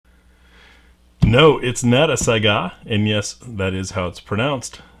No, it's not a saga, and yes, that is how it's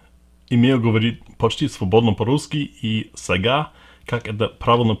pronounced. Имею говорить почти свободно по-русски и saga, как это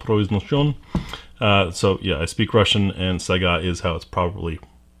правильно произношен. So yeah, I speak Russian, and saga is how it's probably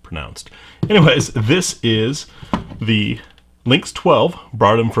pronounced. Anyways, this is the Lynx 12,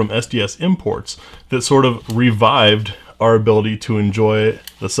 brought in from SDS Imports, that sort of revived our ability to enjoy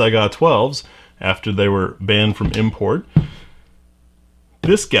the saga 12s after they were banned from import.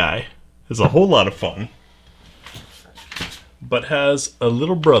 This guy is a whole lot of fun, but has a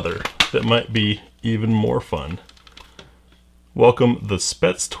little brother that might be even more fun. Welcome the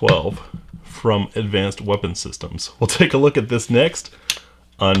Spets-12 from Advanced Weapon Systems. We'll take a look at this next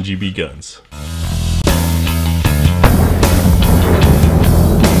on GBGuns.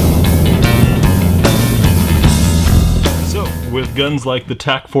 So, with guns like the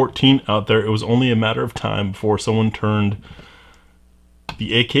TAC-14 out there, it was only a matter of time before someone turned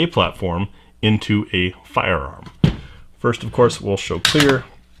the AK platform into a firearm. First, of course, we'll show clear.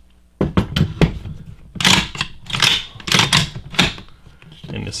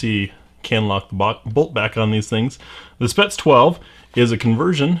 And you see, can lock the bolt back on these things. The Spets-12 is a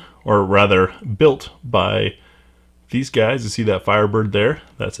conversion, or rather built by these guys. You see that Firebird there?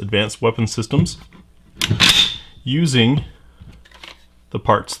 That's Advanced Weapon Systems, using the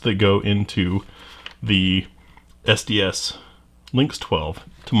parts that go into the SDS Lynx 12,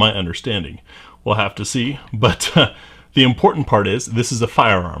 to my understanding. We'll have to see, but the important part is this is a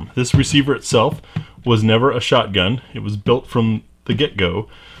firearm. This receiver itself was never a shotgun. It was built from the get-go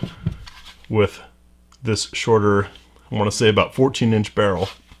with this shorter, I want to say about 14-inch barrel,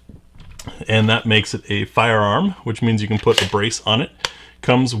 and that makes it a firearm, which means you can put a brace on it.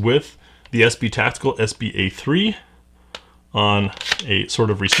 Comes with the SB Tactical SB-A3 on a sort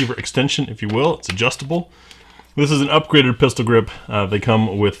of receiver extension, if you will. It's adjustable. This is an upgraded pistol grip. They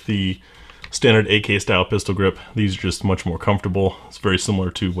come with the standard AK style pistol grip. These are just much more comfortable. It's very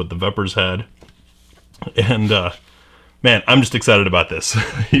similar to what the Veprs had. And man, I'm just excited about this.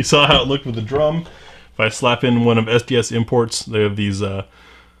 You saw how it looked with the drum. If I slap in one of SDS Imports, they have these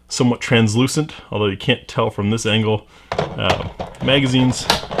somewhat translucent, although you can't tell from this angle, magazines.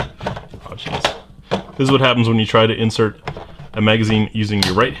 Oh jeez. This is what happens when you try to insert a magazine using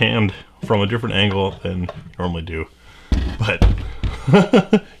your right hand from a different angle than you normally do. But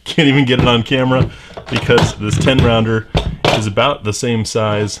can't even get it on camera because this 10-rounder is about the same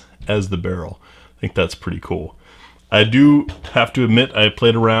size as the barrel. I think that's pretty cool. I do have to admit, I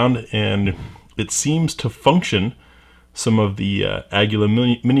played around and it seems to function some of the Aguila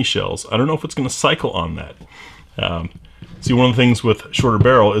mini shells. I don't know if it's going to cycle on that. See, one of the things with shorter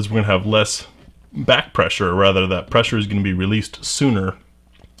barrel is we're going to have less back pressure, or rather that pressure is going to be released sooner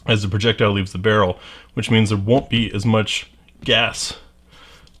as the projectile leaves the barrel, which means there won't be as much gas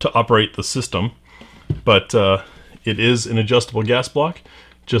to operate the system. But it is an adjustable gas block,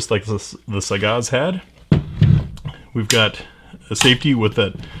 just like the Sagas had. We've got a safety with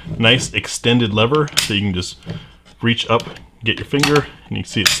that nice extended lever, so you can just reach up, get your finger, and you can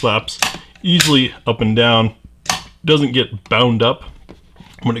see it slaps easily up and down. Doesn't get bound up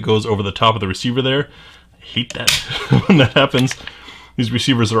when it goes over the top of the receiver there. I hate that when that happens. These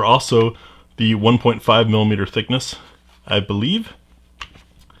receivers are also the 1.5mm thickness, I believe.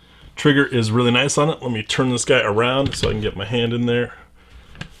 Trigger is really nice on it. Let me turn this guy around so I can get my hand in there,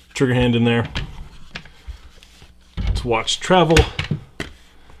 trigger hand in there. Let's watch travel.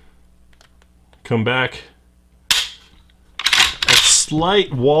 Come back. A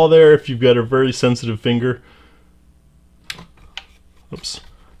slight wall there if you've got a very sensitive finger. Oops.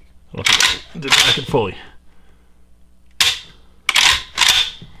 I don't think I did back it fully.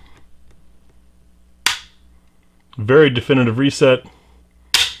 Very definitive reset.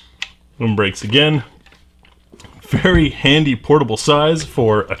 Boom, breaks again. Very handy portable size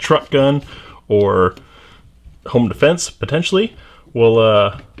for a truck gun or home defense, potentially.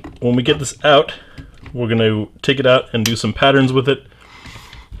 Well, when we get this out, we're going to take it out and do some patterns with it.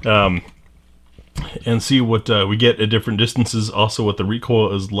 And see what we get at different distances, also what the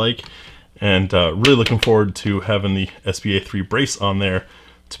recoil is like, and really looking forward to having the SB-A3 brace on there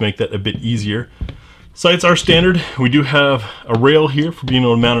to make that a bit easier. Sights are standard. We do have a rail here for being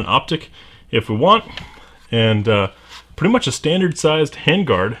able to mount an optic if we want, and pretty much a standard sized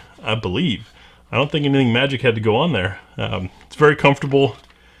handguard, I believe. I don't think anything magic had to go on there. It's very comfortable,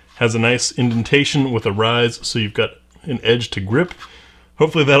 has a nice indentation with a rise so you've got an edge to grip.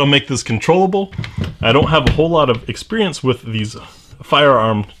 Hopefully that'll make this controllable. I don't have a whole lot of experience with these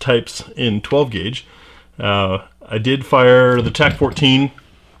firearm types in 12 gauge. I did fire the TAC-14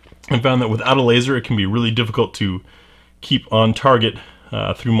 and found that without a laser it can be really difficult to keep on target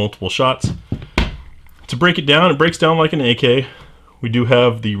through multiple shots. To break it down, it breaks down like an AK. We do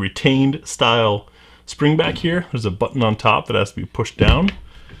have the retained style spring back here. There's a button on top that has to be pushed down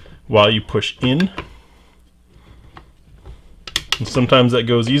while you push in. And sometimes that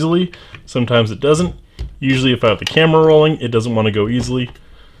goes easily, sometimes it doesn't. Usually if I have the camera rolling, it doesn't want to go easily.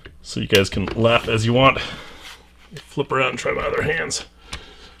 So you guys can laugh as you want. Flip around and try my other hands.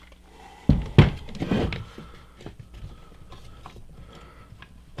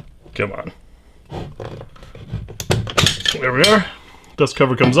 Come on. There we are. Dust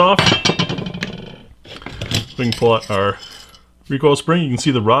cover comes off. We can pull out our recoil spring. You can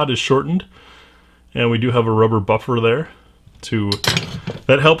see the rod is shortened, and we do have a rubber buffer there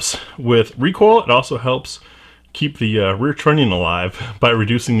that helps with recoil. It also helps keep the rear trunnion alive by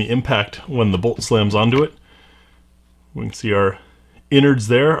reducing the impact when the bolt slams onto it. We can see our innards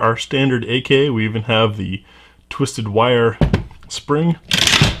there, our standard AK. We even have the twisted wire spring.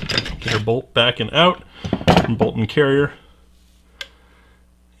 Get our bolt back and out from bolt and carrier.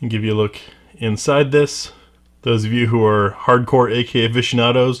 And give you a look inside this. Those of you who are hardcore AK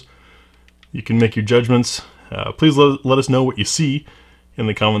aficionados, you can make your judgments. Please let us know what you see in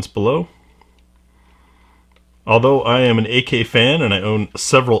the comments below. Although I am an AK fan and I own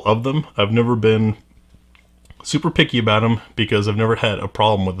several of them, I've never been super picky about them because I've never had a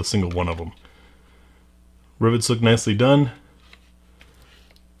problem with a single one of them. Rivets look nicely done.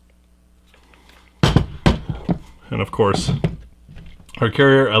 And of course, our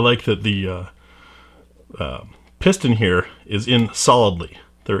carrier, I like that the piston here is in solidly.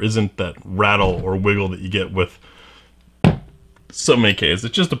 There isn't that rattle or wiggle that you get with some AKs. It's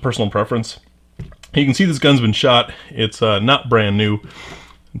just a personal preference. You can see this gun's been shot. It's not brand new.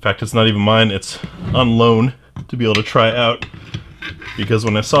 In fact, it's not even mine. It's on loan to be able to try out, because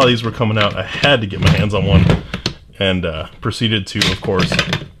when I saw these were coming out, I had to get my hands on one, and proceeded to, of course,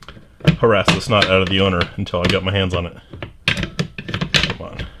 harass the snot out of the owner until I got my hands on it. Come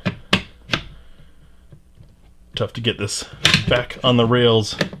on. Tough to get this back on the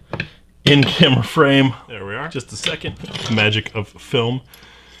rails in camera frame. There we are. Just a second. Magic of film.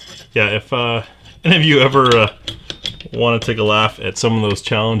 Yeah, if any of you ever want to take a laugh at some of those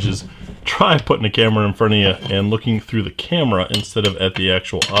challenges, try putting a camera in front of you and looking through the camera instead of at the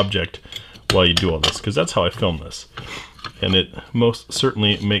actual object while you do all this, because that's how I film this. And it most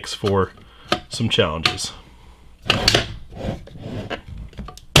certainly makes for some challenges.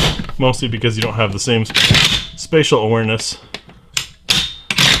 Mostly because you don't have the same spatial awareness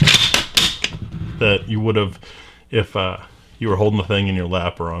that you would have if you were holding the thing in your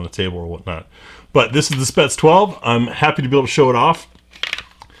lap or on a table or whatnot. But this is the Spets-12. I'm happy to be able to show it off.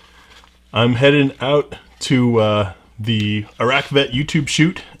 I'm heading out to the Iraq Vet YouTube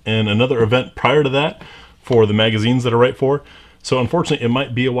shoot and another event prior to that for the magazines that I write for. So unfortunately, it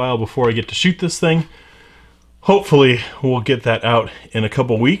might be a while before I get to shoot this thing. Hopefully, we'll get that out in a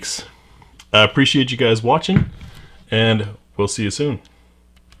couple weeks. I appreciate you guys watching, and we'll see you soon.